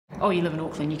oh, you live in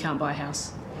Auckland, you can't buy a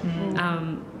house,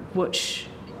 which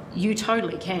you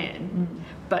totally can,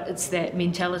 but it's that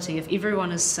mentality. If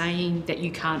everyone is saying that you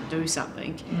can't do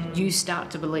something, you start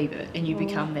to believe it and you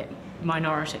become that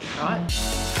minority, right?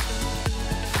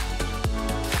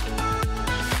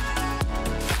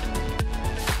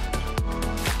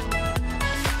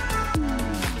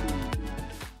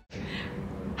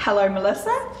 Hello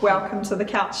Melissa, welcome to the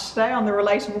couch today on the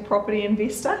Relatable Property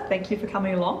Investor. Thank you for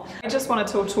coming along. I just wanted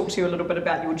to talk to you a little bit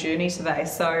about your journey today.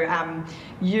 So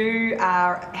you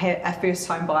are a first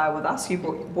home buyer with us. You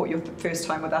bought your first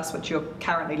home with us, which you're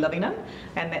currently living in,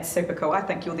 and that's super cool. I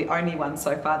think you're the only one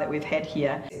so far that we've had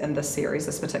here in this series,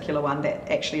 this particular one,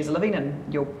 that actually is living in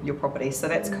your property, so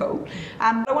that's cool.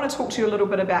 I want to talk to you a little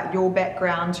bit about your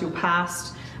background, your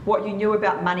past, what you knew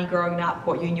about money growing up,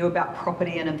 what you knew about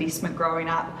property and investment growing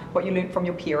up, what you learned from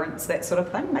your parents, that sort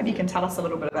of thing. Maybe you can tell us a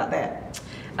little bit about that.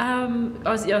 I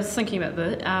was thinking about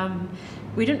that.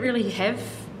 We didn't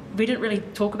really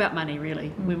talk about money really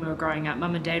when we were growing up.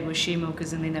 Mum and Dad were share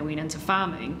milkers, and then they went into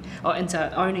farming or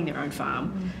into owning their own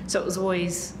farm. So it was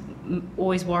always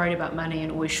worried about money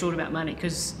and always short about money,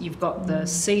 because you've got the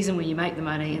season where you make the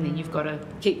money and then you've got to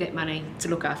keep that money to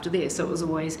look after this. So it was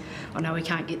always, oh no, we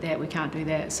can't get that, we can't do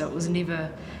that. So I was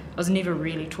never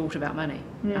really taught about money.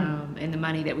 And the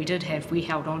money that we did have, we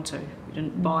held on to. We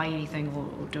didn't buy anything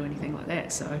or do anything like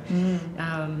that. So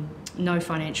no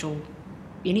financial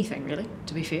anything really,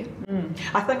 to be fair.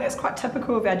 I think that's quite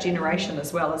typical of our generation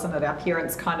as well, isn't it? Our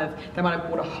parents they might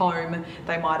have bought a home,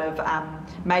 they might have,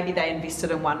 maybe they invested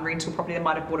in one rental property, they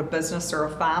might have bought a business or a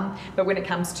farm, but when it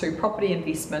comes to property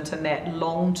investment and that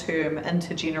long-term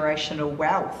intergenerational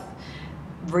wealth,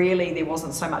 really there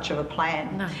wasn't so much of a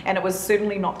plan. No. And it was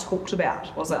certainly not talked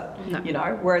about, was it? No. You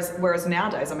know, whereas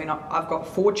nowadays, I mean, I've got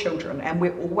 4 children and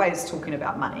we're always talking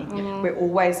about money. We're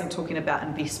always talking about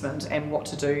investment and what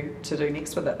to do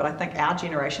next with it. But I think our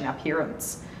generation, our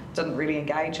parents, didn't really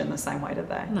engage in the same way, did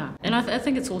they? No. And I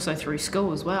think it's also through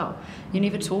school as well. You're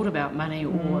never taught about money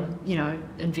or, you know,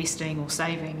 investing or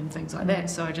saving and things like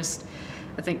that. So I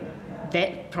think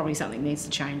that probably something needs to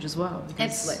change as well.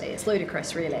 Absolutely, it's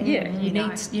ludicrous, really. Yeah,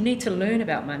 you need to learn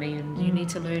about money, and you need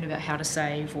to learn about how to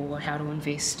save or how to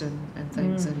invest and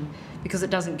things, and because it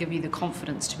doesn't give you the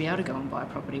confidence to be able to go and buy a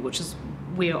property, which is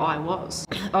where I was.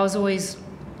 I was always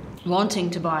wanting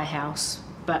to buy a house,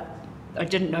 but I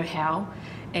didn't know how.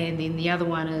 And then the other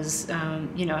one is,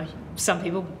 you know, some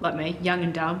people like me, young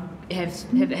and dumb, have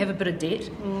a bit of debt,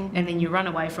 and then you run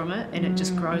away from it, and it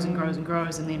just grows and grows and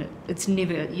grows, and then it's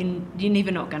never, you're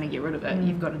never not going to get rid of it.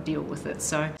 You've got to deal with it.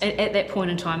 So at that point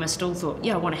in time, I still thought,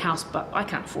 yeah, I want a house, but I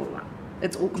can't afford one.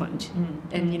 It's Auckland,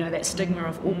 and you know that stigma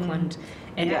of Auckland,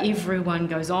 and everyone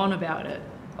goes on about it.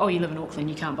 Oh, you live in Auckland,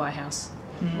 you can't buy a house,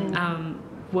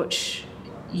 which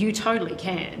you totally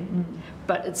can.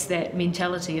 But it's that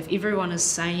mentality. If everyone is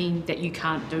saying that you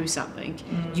can't do something,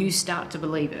 you start to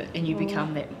believe it and you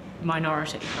become that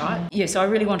minority, right? Yeah, so I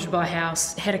really wanted to buy a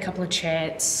house, had a couple of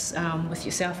chats with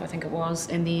yourself, I think it was,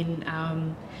 and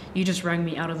then you just rang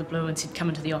me out of the blue and said, come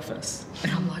into the office.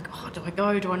 And I'm like, oh, do I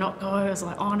go, do I not go? I was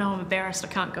like, oh no, I'm embarrassed, I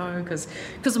can't go because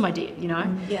of my debt, you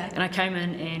know? And I came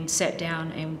in and sat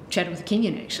down and chatted with a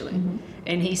Kenyan actually.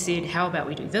 And he said, how about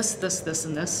we do this, this, this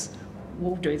and this?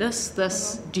 We'll do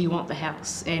this, do you want the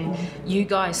house? And you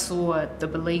guys saw the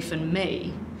belief in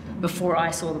me before I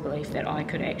saw the belief that I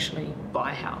could actually buy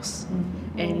a house.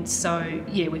 And so,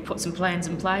 yeah, we put some plans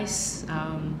in place.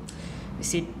 We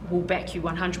said, we'll back you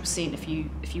 100%.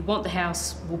 If you want the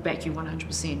house, we'll back you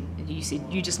 100%. And you said,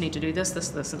 you just need to do this, this,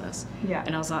 this, and this. Yeah.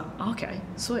 And I was like, okay,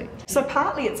 sweet. So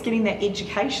partly it's getting that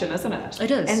education, isn't it?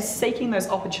 It is. And seeking those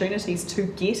opportunities to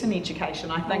get an education.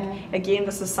 I think, again,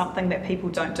 this is something that people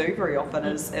don't do very often,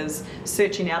 is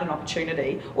searching out an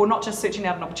opportunity, or not just searching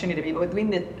out an opportunity, but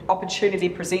when the opportunity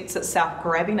presents itself,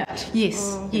 grabbing it.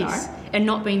 Yes, yes. Know? And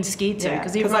not being scared to.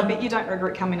 Because I bet you don't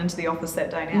regret coming into the office that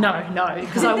day now. No,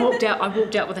 because I walked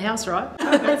out with the house, right?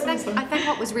 I think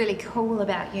what was really cool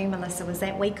about you, Melissa, was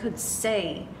that we could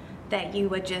see that you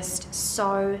were just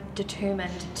so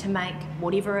determined to make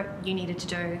whatever you needed to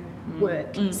do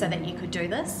work so that you could do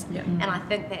this. And I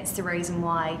think that's the reason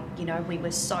why, you know, we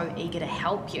were so eager to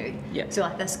help you. So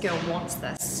like, this girl wants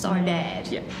this so bad,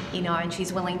 you know, and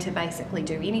she's willing to basically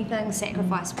do anything,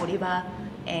 sacrifice whatever,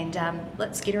 and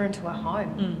let's get her into a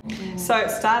home. So it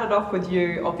started off with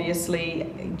you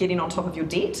obviously getting on top of your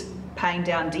debt, paying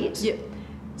down debt,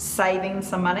 saving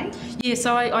some money. Yeah,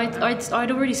 so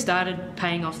I'd already started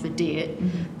paying off the debt,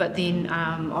 but then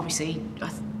obviously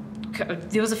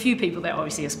there was a few people that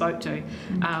obviously I spoke to,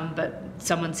 but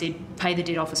someone said, pay the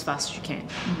debt off as fast as you can.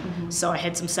 So I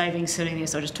had some savings sitting there,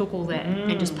 so I just took all that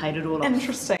and just paid it all off.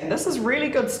 Interesting. This is really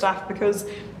good stuff because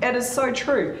it is so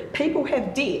true. People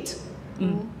have debt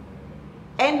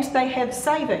and they have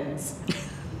savings.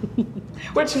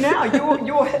 Which now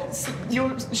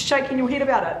you're shaking your head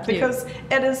about it because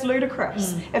it is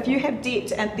ludicrous. If you have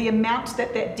debt and the amount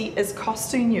that debt is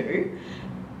costing you,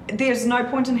 there's no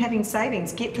point in having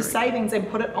savings. Get the savings and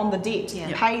put it on the debt.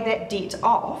 Pay that debt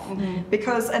off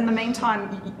because in the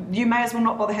meantime you may as well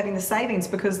not bother having the savings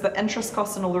because the interest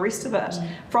costs and all the rest of it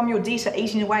from your debt are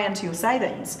eating away into your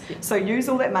savings. So use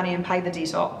all that money and pay the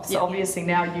debt off. So obviously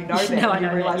now you know that and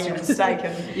you realise your mistake.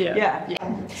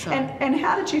 And, So. and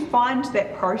how did you find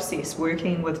that process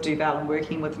working with Val and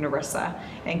working with Narissa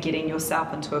and getting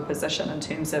yourself into a position in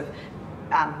terms of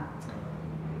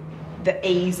the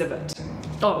ease of it?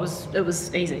 Oh, it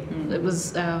was easy. It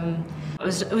was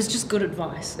just good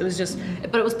advice. It was just,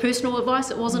 but it was personal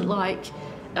advice. It wasn't like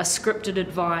a scripted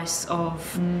advice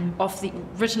of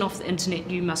written off the internet.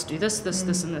 You must do this, this,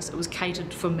 this, and this. It was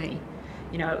catered for me.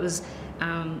 You know, it was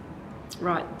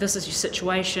right. This is your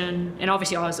situation, and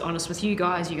obviously I was honest with you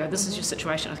guys. You go, this is your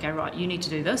situation. Okay, right. You need to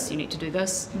do this. You need to do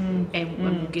this, and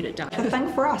we'll get it done. The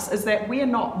thing for us is that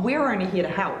we're only here to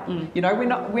help. You know,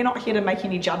 we're not here to make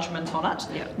any judgment on it.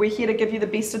 We're here to give you the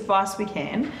best advice we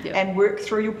can and work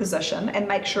through your position and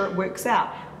make sure it works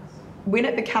out. When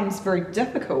it becomes very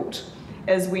difficult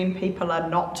is when people are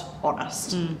not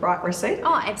honest, right, Receipt?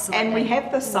 Oh, absolutely. And we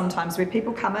have this sometimes where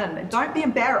people come in, don't be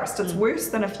embarrassed. It's worse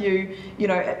than if you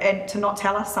know, and to not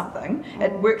tell us something.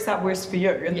 It works out worse for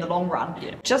you in the long run.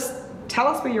 Just tell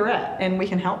us where you're at and we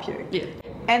can help you.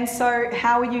 And so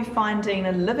how are you finding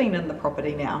and living in the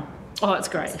property now? Oh, it's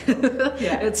great.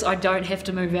 I don't have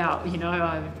to move out. You know,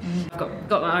 I've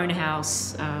got my own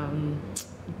house.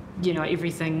 You know,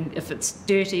 everything, if it's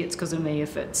dirty, it's because of me.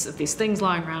 If there's things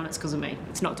lying around, it's because of me.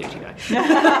 It's not dirty though.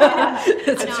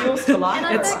 It's yours to like.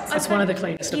 It's one of the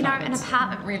cleanest apartments. An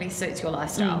apartment really suits your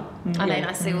lifestyle. I mean,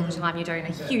 I see all the time you're doing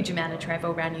a huge amount of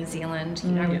travel around New Zealand, you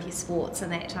know, with your sports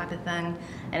and that type of thing.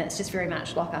 And it's just very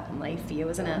much lock up and leave for you,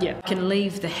 isn't it? Yeah, can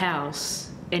leave the house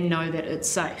and know that it's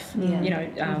safe. You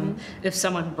know, if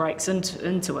someone breaks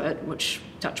into it, which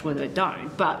touch wood they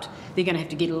don't, but they're going to have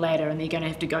to get a ladder and they're going to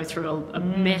have to go through a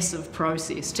massive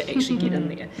process to actually get in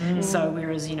there. So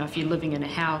whereas, you know, if you're living in a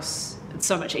house, it's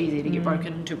so much easier to get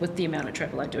broken into with the amount of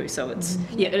travel I do. So it's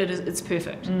it's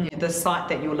perfect. The site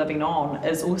that you're living on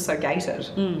is also gated,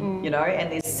 you know, and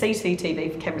there's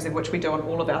CCTV cameras, in which we do on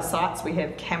all of our sites. We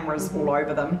have cameras all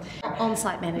over them.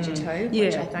 On-site manager too,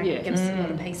 which I think gives a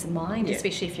lot of peace of mind,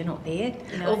 especially if you're not there.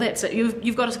 You know? Well, that's it.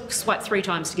 You've got to swipe 3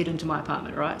 times to get into my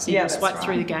apartment, right? So you swipe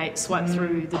through the gate, swipe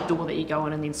through the door that you go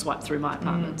in, and then swipe through my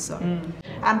apartment. So,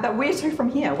 but where to from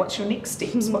here? What's your next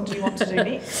steps? What do you want to do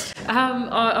next?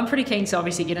 I'm pretty keen to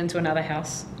obviously get into another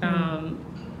house,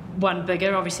 one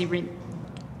bigger. Obviously,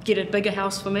 get a bigger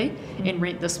house for me and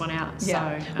rent this one out.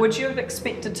 So, would you have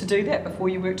expected to do that before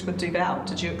you worked with Val?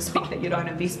 Did you expect that you'd own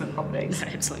investment properties? No,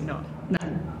 absolutely not.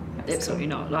 No, absolutely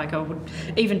not. Like, I would,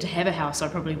 even to have a house, I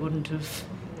probably wouldn't have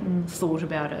thought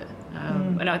about it.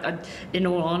 And I, in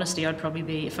all honesty, I'd probably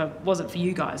be, if it wasn't for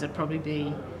you guys, I'd probably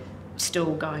be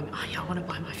still going, oh yeah, I want to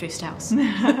buy my first house.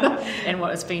 And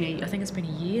what it's been, I think it's been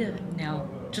a year now,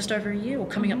 just over a year, or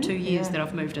coming up 2 years that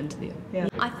I've moved into there. Yeah.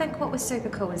 I think what was super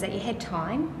cool is that you had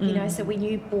time, you know, so when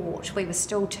you bought, we were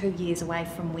still 2 years away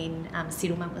from when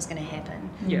settlement was going to happen.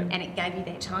 Yeah. And it gave you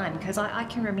that time, because I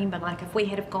can remember, like, if we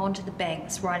had have gone to the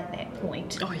banks right at that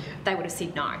point, they would have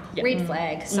said no. Yeah. Red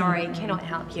flag, sorry, cannot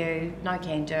help you, no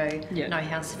can do, no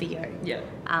house for you. Yeah.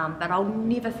 But I'll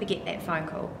never forget that phone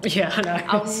call. Yeah, I know.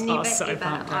 I'll never so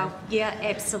ever. Yeah,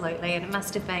 absolutely. And it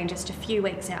must have been just a few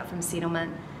weeks out from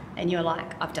settlement, and you're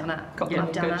like, I've done it.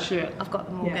 I've done it. Yeah. I've got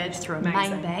the mortgage through a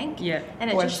main bank. Yeah. And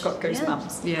it just got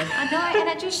goosebumps. Yeah. I know, and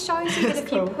it just shows you that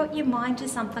if you put your mind to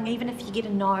something, even if you get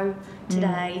a no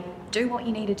today, do what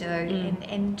you need to do,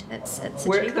 and it's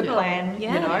work achievable. the plan, you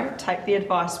know, take the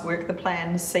advice, work the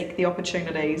plan, seek the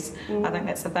opportunities. I think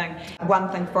that's the thing. One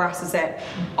thing for us is that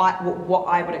what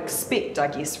I would expect, I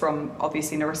guess, from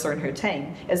obviously Narissa and her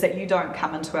team, is that you don't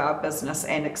come into our business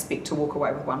and expect to walk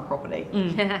away with one property.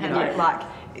 You know, like,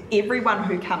 everyone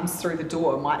who comes through the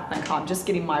door might think, oh, I'm just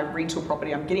getting my rental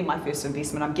property, I'm getting my first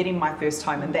investment, I'm getting my first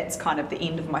home, and that's kind of the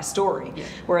end of my story.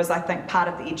 Whereas I think part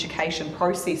of the education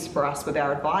process for us with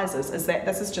our advisors is that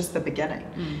this is just the beginning.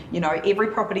 You know, every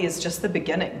property is just the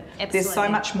beginning. There's so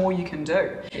much more you can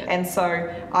do. And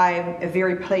so I'm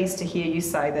very pleased to hear you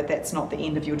say that that's not the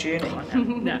end of your journey. Oh,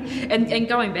 no. And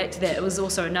going back to that, it was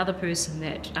also another person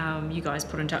that you guys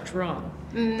put in touch, Ron,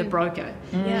 the broker.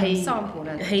 Yeah, so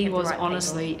important. He was right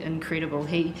honestly honestly incredible.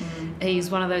 He's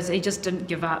one of those, he just didn't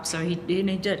give up, so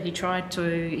he tried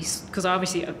to, because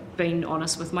obviously I've been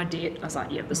honest with my debt. I was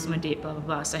like, yeah, this is my debt, blah blah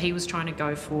blah. So he was trying to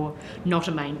go for not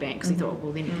a main bank, because he thought,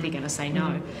 well, then they're going to say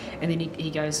no. And then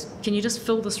he goes, can you just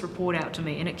fill this report out to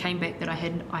me? And it came back that I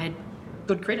had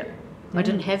good credit. I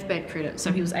didn't have bad credit,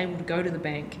 so he was able to go to the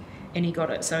bank and he got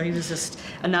it. So he was just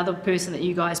another person that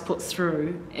you guys put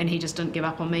through, and he just didn't give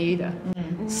up on me either.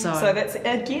 So that's,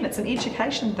 again, it's an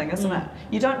education thing, isn't it?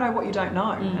 You don't know what you don't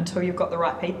know until you've got the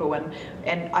right people, and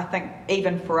I think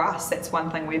even for us, that's one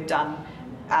thing we've done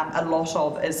a lot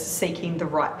of, is seeking the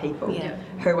right people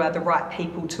who are the right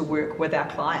people to work with our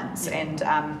clients. And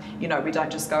you know, we don't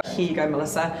just go, here you go,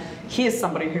 Melissa, here's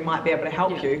somebody who might be able to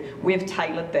help you. We've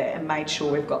tailored that and made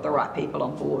sure we've got the right people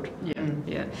on board.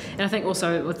 Yeah. And I think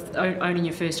also with owning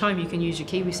your first home, you can use your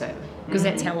KiwiSaver, because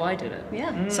that's how I did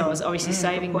it. So I was obviously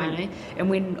saving money, and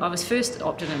when I was first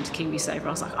opted into KiwiSaver, I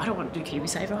was like, I don't want to do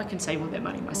KiwiSaver, I can save all that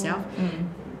money myself.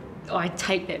 I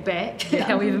take that back.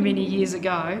 However many years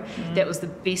ago, that was the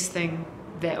best thing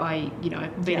that I,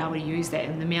 been able to use that,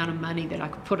 and the amount of money that I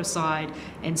could put aside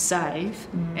and save,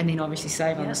 and then obviously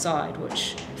save on the side,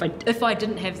 which if I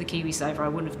didn't have the KiwiSaver, I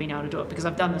wouldn't have been able to do it, because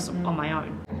I've done this on my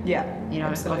own.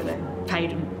 Absolutely. I've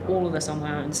paid all of this on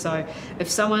my own. So if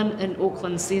someone in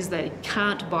Auckland says they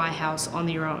can't buy a house on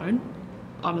their own,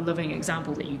 I'm a living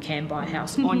example that you can buy a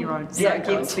house on your own.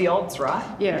 Against the odds, right?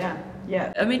 Yeah.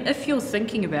 I mean, if you're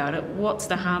thinking about it, what's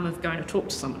the harm of going to talk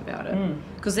to someone about it?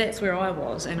 Because that's where I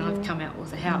was, and I've come out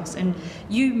with a house. And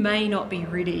you may not be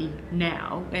ready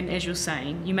now, and as you're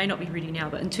saying, you may not be ready now,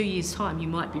 but in 2 years' time, you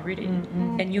might be ready.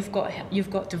 And you've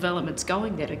got developments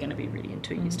going that are going to be ready in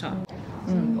 2 years' time.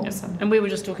 Awesome. And we were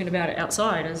just talking about it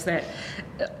outside, is that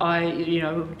we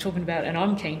were talking about, and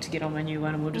I'm keen to get on my new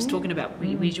one, and we're just talking about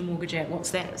where's your mortgage at, what's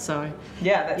that? So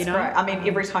that's great. I mean,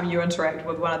 every time you interact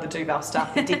with one of the Duval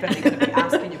staff, they're definitely going to be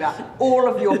asking you about all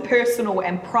of your personal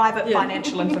and private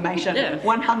financial information.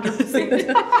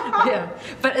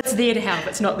 100%. But it's there to help,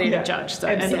 it's not there to judge. So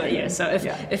absolutely. So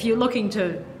if you're looking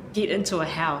to get into a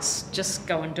house, just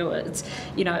go and do it.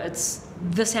 It's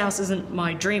this house isn't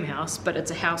my dream house, but it's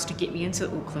a house to get me into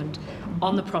Auckland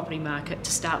on the property market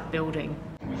to start building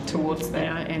towards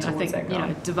that. And I think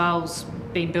Duval's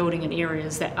been building in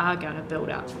areas that are going to build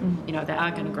up. That are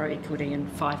going to grow equity in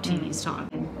 5-10 years' time.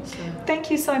 So.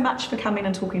 Thank you so much for coming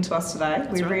and talking to us today.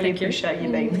 We really appreciate you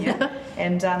being here.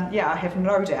 And I have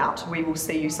no doubt we will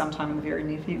see you sometime in the very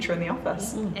near future in the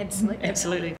office.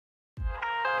 Absolutely.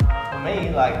 For me,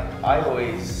 I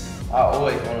always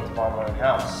wanted to buy my own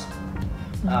house.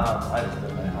 I just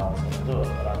didn't know how I was going to do it,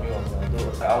 but I knew I was going to do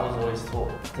it. So I was always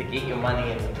taught to get your money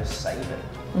in and just save it.